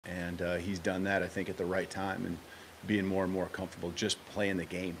he's done that, I think, at the right time and being more and more comfortable just playing the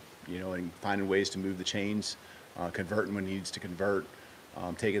game, and finding ways to move the chains, converting when he needs to convert,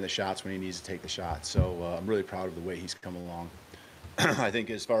 taking the shots when he needs to take the shots. So I'm really proud of the way he's come along. I think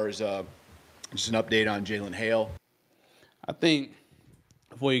as far as just an update on Jalen Hale. I think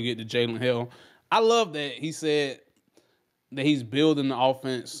before you get to Jalen Hale, I love that he said that he's building the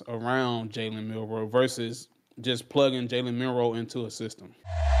offense around Jalen Milroe versus just plugging Jalen Milroe into a system.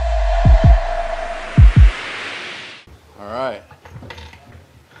 All right.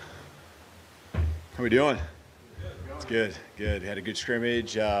 How we doing? It's good, good. Had a good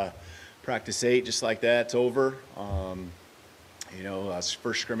scrimmage. Practice 8, just like that. It's over.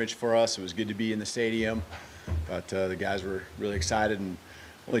 First scrimmage for us. It was good to be in the stadium, but the guys were really excited. And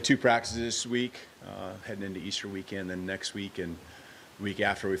only 2 practices this week, heading into Easter weekend. Then next week and the week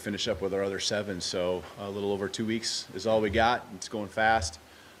after we finish up with our other 7. So a little over 2 weeks is all we got. It's going fast,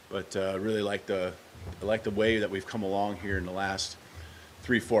 but really like the way that we've come along here in the last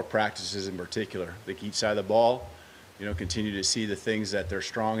 3-4 practices in particular. I think each side of the ball, continue to see the things that they're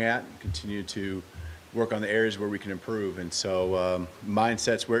strong at, and continue to work on the areas where we can improve. And so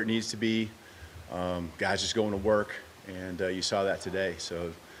mindset's where it needs to be. Guys just going to work, and you saw that today.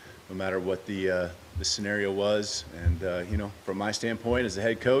 So no matter what the scenario was, and from my standpoint as the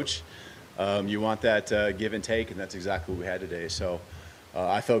head coach, you want that give and take, and that's exactly what we had today. So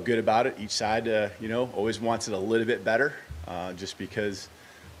I felt good about it. Each side, always wants it a little bit better, just because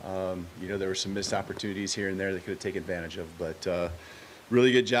there were some missed opportunities here and there they could have taken advantage of. But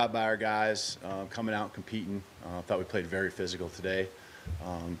really good job by our guys coming out and competing. Thought we played very physical today,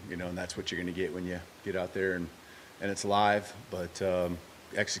 and that's what you're going to get when you get out there and it's live. But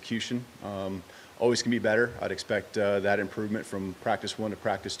execution always can be better. I'd expect that improvement from practice 1 to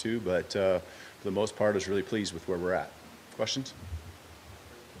practice 2, but for the most part, I was really pleased with where we're at. Questions?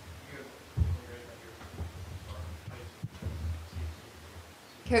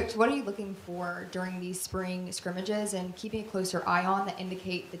 Coach, what are you looking for during these spring scrimmages and keeping a closer eye on that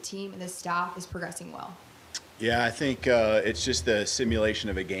indicate the team and the staff is progressing well? Yeah, I think it's just the simulation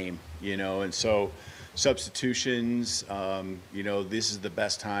of a game, and so substitutions, this is the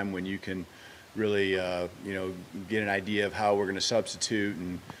best time when you can really, get an idea of how we're going to substitute.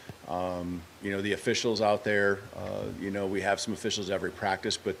 And, the officials out there, we have some officials every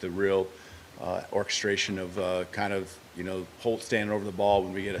practice, but the real orchestration of Holt standing over the ball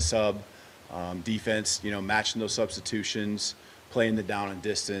when we get a sub, defense, matching those substitutions, playing the down and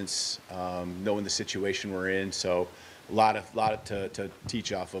distance, knowing the situation we're in. So a lot to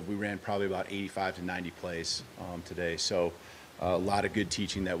teach off of. We ran probably about 85 to 90 plays today. So a lot of good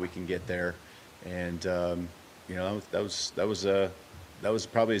teaching that we can get there. And that was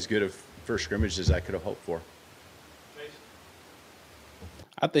probably as good a first scrimmage as I could have hoped for.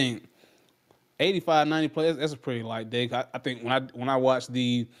 I think 85, 90 plays, that's a pretty light day. I think when I watched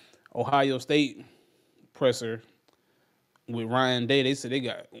the Ohio State presser with Ryan Day, they said they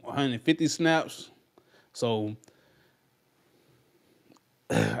got 150 snaps. So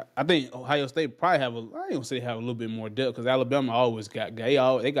I think Ohio State probably I ain't gonna say have a little bit more depth, because Alabama always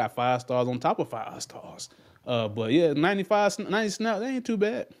they got 5 stars on top of 5 stars. But yeah, 90 snaps, that ain't too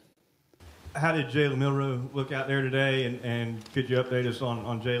bad. How did Jalen Milroe look out there today, and could you update us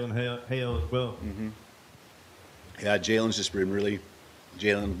on Jalen Hale as well? Mm-hmm. Yeah, Jalen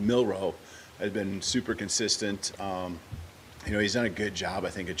Milroe has been super consistent. He's done a good job, I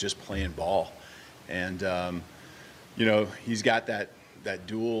think, at just playing ball. And, he's got that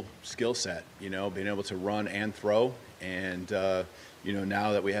dual skill set, being able to run and throw. And,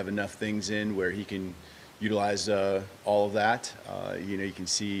 now that we have enough things in where he can utilize all of that, you can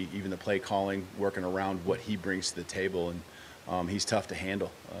see even the play calling working around what he brings to the table. And he's tough to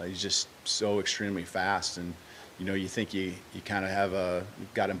handle. He's just so extremely fast. And, you think you kind of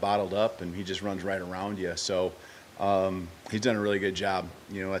got him bottled up, and he just runs right around you. So he's done a really good job.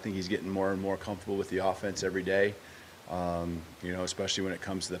 I think he's getting more and more comfortable with the offense every day, especially when it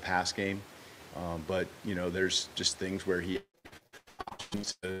comes to the pass game. But there's just things where he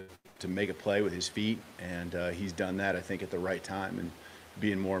options to make a play with his feet, and he's done that, I think, at the right time, and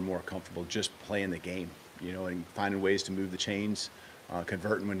being more and more comfortable just playing the game, and finding ways to move the chains,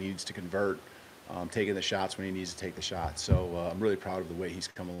 converting when he needs to convert, taking the shots when he needs to take the shots. So I'm really proud of the way he's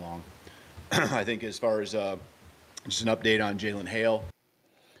come along. I think as far as just an update on Jalen Hale.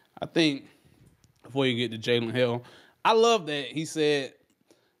 I think before you get to Jalen Hale, I love that he said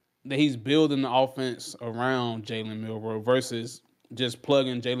that he's building the offense around Jalen Milroe versus just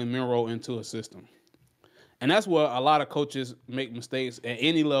plugging Jalen Milroe into a system. And that's where a lot of coaches make mistakes at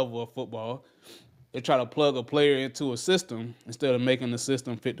any level of football. they try to plug a player into a system instead of making the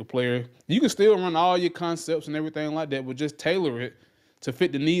system fit the player. You can still run all your concepts and everything like that, but just tailor it to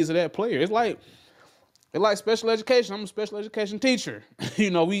fit the needs of that player. It's like special education. I'm a special education teacher.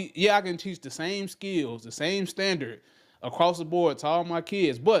 I can teach the same skills, the same standard across the board to all my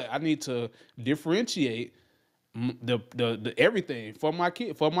kids, but I need to differentiate the everything for my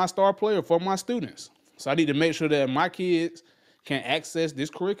kid, for my star player, for my students. So I need to make sure that my kids can access this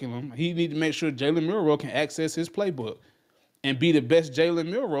curriculum. He need to make sure Jalen Milroe can access his playbook and be the best Jalen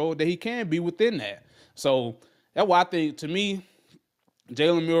Milroe that he can be within that. So that's why I think, to me,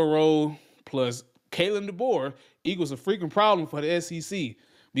 Jalen Milroe plus Kalen DeBoer equals a freaking problem for the SEC,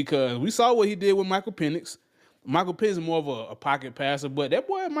 because we saw what he did with Michael Penix. Michael Penix is more of a pocket passer, but that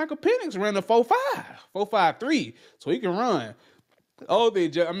boy Michael Penix ran a 4.5, 4.53, so he can run.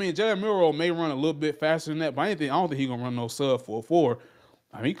 Jalen Milroe may run a little bit faster than that, but I don't think he's going to run no sub 4.4.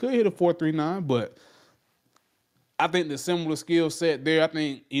 He could hit a 4.39, but I think the similar skill set there, I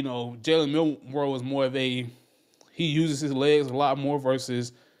think, Jalen Milroe is more of he uses his legs a lot more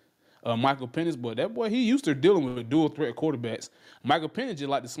versus Michael Penix, but that boy, he used to dealing with dual threat quarterbacks. Michael Penix just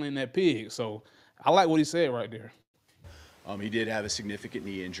like to sling that pig, so I like what he said right there. He did have a significant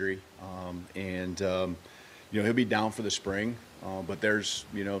knee injury, he'll be down for the spring, but there's,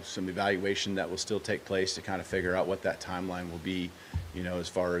 some evaluation that will still take place to kind of figure out what that timeline will be, as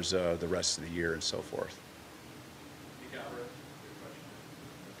far as the rest of the year and so forth.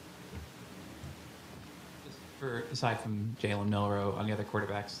 Aside from Jalen Milroe on the other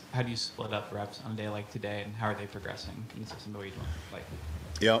quarterbacks, how do you split up reps on a day like today, and how are they progressing in the system that we like?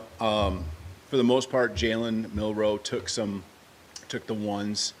 Yep. For the most part, Jalen Milroe took the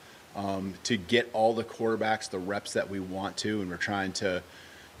ones to get all the quarterbacks the reps that we want to, and we're trying to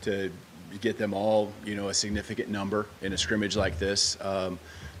get them all, a significant number in a scrimmage like this.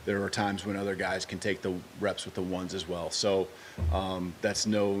 There are times when other guys can take the reps with the ones as well. So that's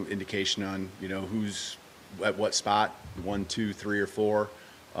no indication on, who's at what spot, 1, 2, 3, or 4.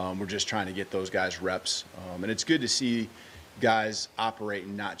 We're just trying to get those guys reps. And it's good to see guys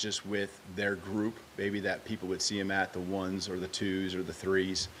operating not just with their group, maybe that people would see him at the 1s or the 2s or the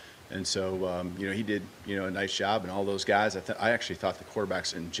 3s. And so, he did, a nice job. And all those guys, I actually thought the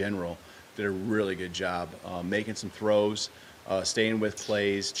quarterbacks in general did a really good job making some throws, staying with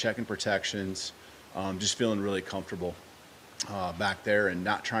plays, checking protections, just feeling really comfortable back there and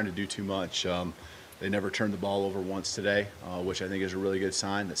not trying to do too much. They never turned the ball over once today, which I think is a really good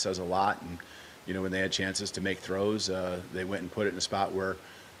sign. That says a lot. And, when they had chances to make throws, they went and put it in a spot where,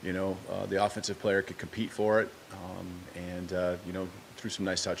 the offensive player could compete for it, and threw some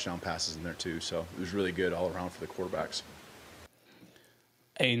nice touchdown passes in there too. So it was really good all around for the quarterbacks.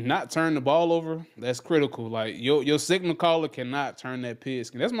 Hey, not turn the ball over, that's critical. Like, your signal caller cannot turn that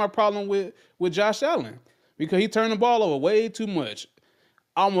pigskin. That's my problem with Josh Allen, because he turned the ball over way too much.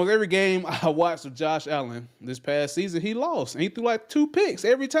 Almost every game I watched of Josh Allen this past season, he lost. And he threw like 2 picks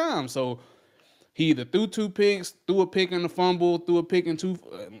every time. So he either threw 2 picks, threw a pick in the fumble, threw a pick and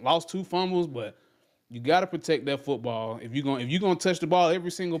lost 2 fumbles. But you got to protect that football. If you're gonna touch the ball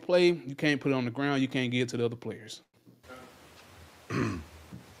every single play, you can't put it on the ground. You can't get it to the other players.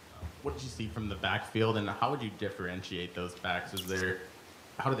 What did you see from the backfield, and how would you differentiate those backs?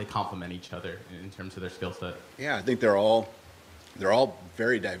 How do they complement each other in terms of their skill set? Yeah, I think they're all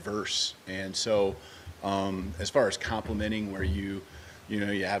very diverse, and so as far as complementing, where you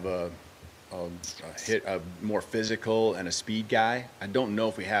have a more physical and a speed guy, I don't know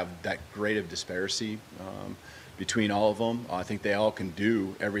if we have that great of disparity between all of them. I think they all can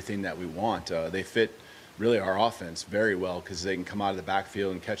do everything that we want. They fit really our offense very well because they can come out of the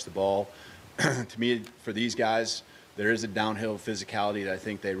backfield and catch the ball. To me, for these guys, there is a downhill physicality that I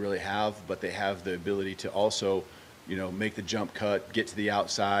think they really have, but they have the ability to also, make the jump cut, get to the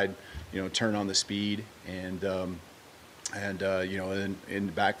outside, turn on the speed, and in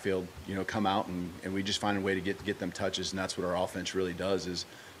the backfield, come out and we just find a way to get them touches, and that's what our offense really does, is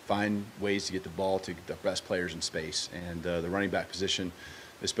find ways to get the ball to the best players in space. And the running back position,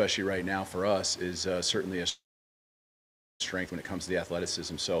 especially right now for us, is certainly a strength when it comes to the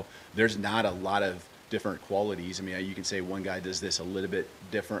athleticism. So there's not a lot of different qualities. I mean, you can say one guy does this a little bit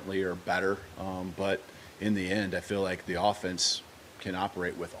differently or better, but in the end, I feel like the offense can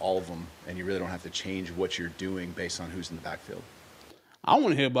operate with all of them, and you really don't have to change what you're doing based on who's in the backfield. I want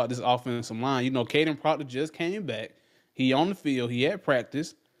to hear about this offensive line. Caden Proctor just came back. He on the field. He had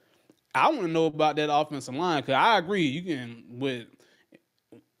practice. I want to know about that offensive line, because I agree you can with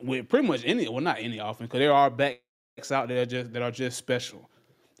pretty much not any offense, because there are backs out there that are just special.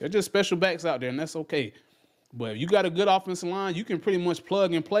 They're just special backs out there, and that's okay. But if you got a good offensive line, you can pretty much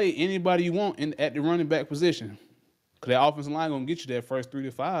plug and play anybody you want at the running back position. Because that offensive line going to get you that first 3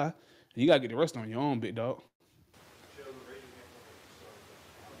 to 5. And you got to get the rest on your own, big dog.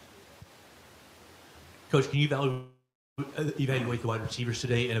 Coach, can you evaluate the wide receivers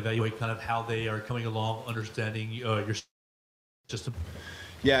today and evaluate kind of how they are coming along, understanding your system?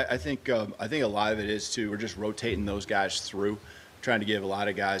 Yeah, I think a lot of it is too. We're just rotating those guys through, trying to give a lot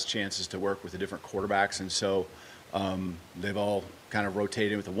of guys chances to work with the different quarterbacks, and so they've all kind of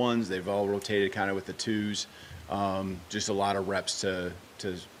rotated with the ones. They've all rotated kind of with the twos. Just a lot of reps to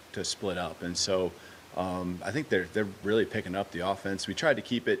split up, and so I think they're really picking up the offense. We tried to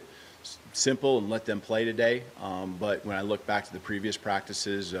keep it simple and let them play today, but when I look back to the previous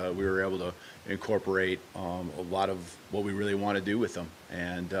practices, we were able to incorporate a lot of what we really want to do with them,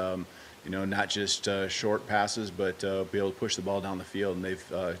 and not just short passes, but be able to push the ball down the field. And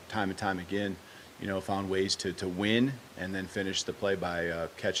they've time and time again, found ways to win and then finish the play by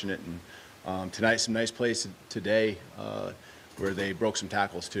catching it. And tonight, some nice plays today where they broke some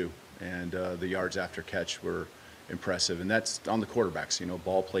tackles too, and the yards after catch were impressive. And that's on the quarterbacks,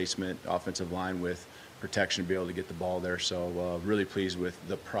 ball placement, offensive line with protection, be able to get the ball there. So really pleased with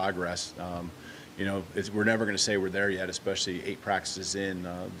the progress. We're never going to say we're there yet, especially 8 practices in.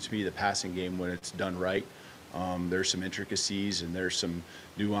 To me, the passing game, when it's done right, there's some intricacies and there's some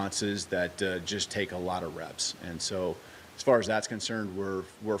nuances that just take a lot of reps. And so as far as that's concerned,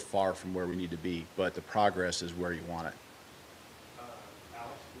 we're far from where we need to be, but the progress is where you want it.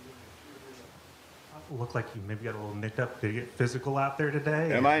 Look like you maybe got a little nicked up. Did you get physical out there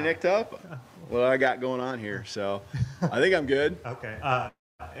today? Am I nicked up? What I got going on here, so I think I'm good. Okay.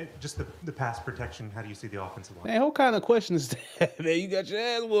 Just the pass protection, how do you see the offensive line? Man, what kind of question is that, man? You got your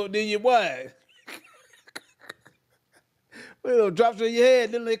ass whooped, then you what? Well, drops in your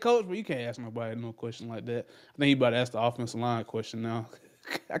head, then they coach. But you can't ask nobody no question like that. I think you about to ask the offensive line question now.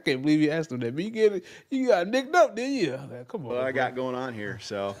 I can't believe you asked him that. But you got nicked up, didn't you? Like, come on. What I got going on here,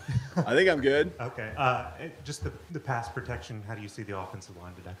 so I think I'm good. Okay. Just the pass protection, how do you see the offensive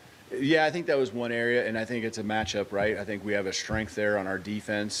line today? Yeah, I think that was one area, and I think it's a matchup, right? I think we have a strength there on our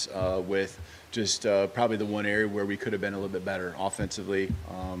defense with just probably the one area where we could have been a little bit better offensively.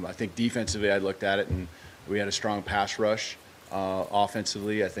 I think defensively, I looked at it, and we had a strong pass rush.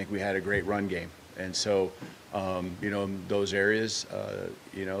 Offensively, I think we had a great run game. And so, those areas,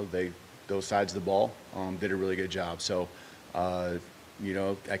 those sides of the ball did a really good job. So, I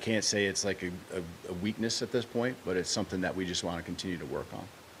can't say it's like a weakness at this point, but it's something that we just want to continue to work on.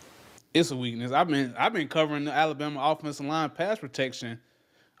 It's a weakness. I've been covering the Alabama offensive line pass protection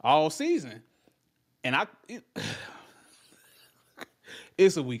all season, and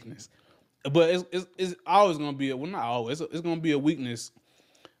it's a weakness. But it's always going to be not always. It's going to be a weakness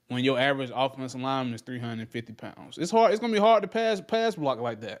when your average offensive lineman is 350 pounds. It's hard. It's going to be hard to pass block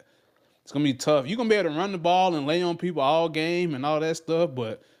like that. It's going to be tough. You're going to be able to run the ball and lay on people all game and all that stuff,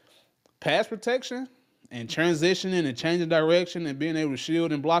 but pass protection and transitioning and changing direction and being able to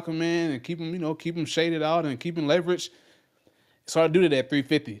shield and block a man and keep them shaded out and keep them leveraged. So I do that at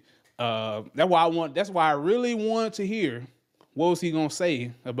 350. That's why I really wanted to hear what was he gonna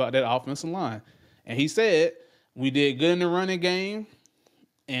say about that offensive line. And he said we did good in the running game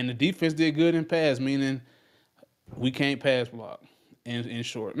and the defense did good in pass, meaning we can't pass block in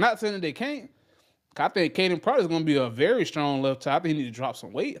short. Not saying that they can't. I think Kalen probably is going to be a very strong left tackle. I think he need to drop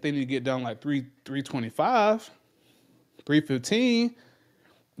some weight. I think he need to get down like 325, 315.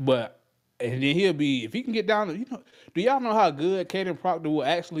 But, and then he'll be, if he can get down to, do y'all know how good Kalen Proctor will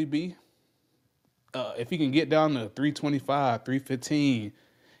actually be? If he can get down to 325, 315,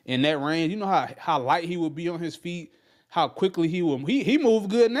 in that range, you know how light he will be on his feet, how quickly he will, he moves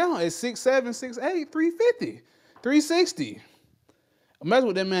good now at 6'7", 6'8", 350, 360. Imagine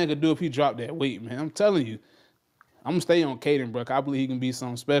what that man could do if he dropped that weight, man. I'm telling you. I'm going to stay on Caden, bro. I believe he can be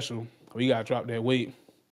something special. We got to drop that weight.